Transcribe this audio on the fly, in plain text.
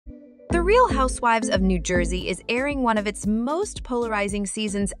The Real Housewives of New Jersey is airing one of its most polarizing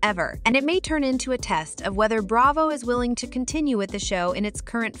seasons ever, and it may turn into a test of whether Bravo is willing to continue with the show in its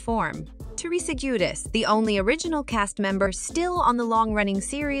current form. Teresa Giudice, the only original cast member still on the long-running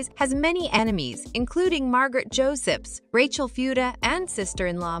series, has many enemies, including Margaret Josephs, Rachel Fuda, and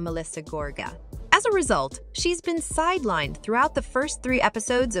sister-in-law Melissa Gorga. As a result, she's been sidelined throughout the first 3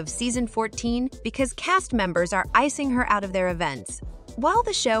 episodes of Season 14 because cast members are icing her out of their events. While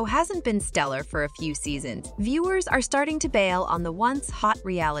the show hasn't been stellar for a few seasons, viewers are starting to bail on the once-hot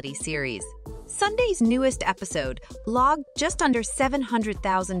reality series. Sunday's newest episode logged just under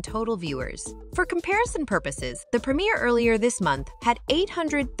 700,000 total viewers. For comparison purposes, the premiere earlier this month had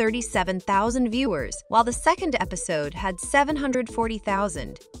 837,000 viewers, while the second episode had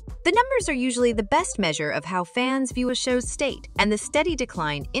 740,000. The numbers are usually the best measure of how fans view a show's state, and the steady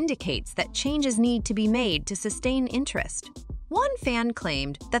decline indicates that changes need to be made to sustain interest. One fan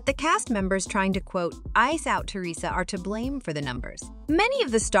claimed that the cast members trying to, quote, ice out Teresa are to blame for the numbers. Many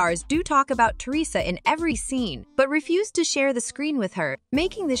of the stars do talk about Teresa in every scene, but refuse to share the screen with her,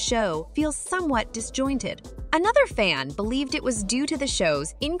 making the show feel somewhat disjointed. Another fan believed it was due to the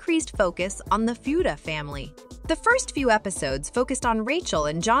show's increased focus on the Fuda family. The first few episodes focused on Rachel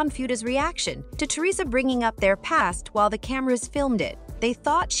and John Fuda's reaction to Teresa bringing up their past while the cameras filmed it. They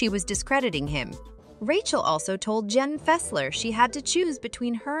thought she was discrediting him. Rachel also told Jen Fessler she had to choose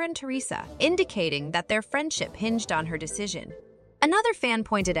between her and Teresa, indicating that their friendship hinged on her decision. Another fan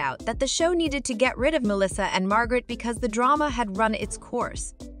pointed out that the show needed to get rid of Melissa and Margaret because the drama had run its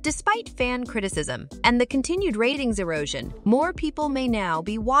course. Despite fan criticism and the continued ratings erosion, more people may now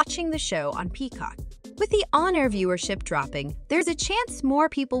be watching the show on Peacock. With the on-air viewership dropping, there's a chance more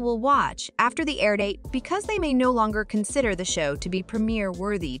people will watch after the air date because they may no longer consider the show to be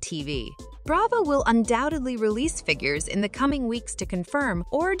premiere-worthy TV. Bravo will undoubtedly release figures in the coming weeks to confirm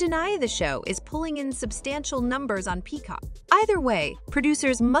or deny the show is pulling in substantial numbers on Peacock. Either way,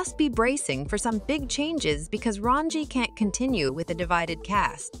 producers must be bracing for some big changes because RHONJ can't continue with a divided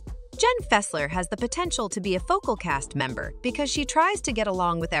cast. Jen Fessler has the potential to be a focal cast member because she tries to get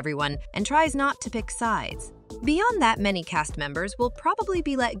along with everyone and tries not to pick sides. Beyond that, many cast members will probably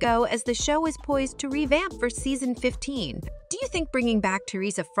be let go as the show is poised to revamp for Season 15. Do you think bringing back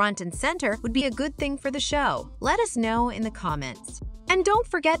Teresa front and center would be a good thing for the show? Let us know in the comments. And don't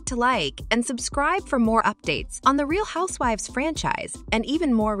forget to like and subscribe for more updates on the Real Housewives franchise and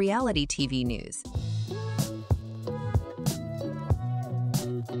even more reality TV news.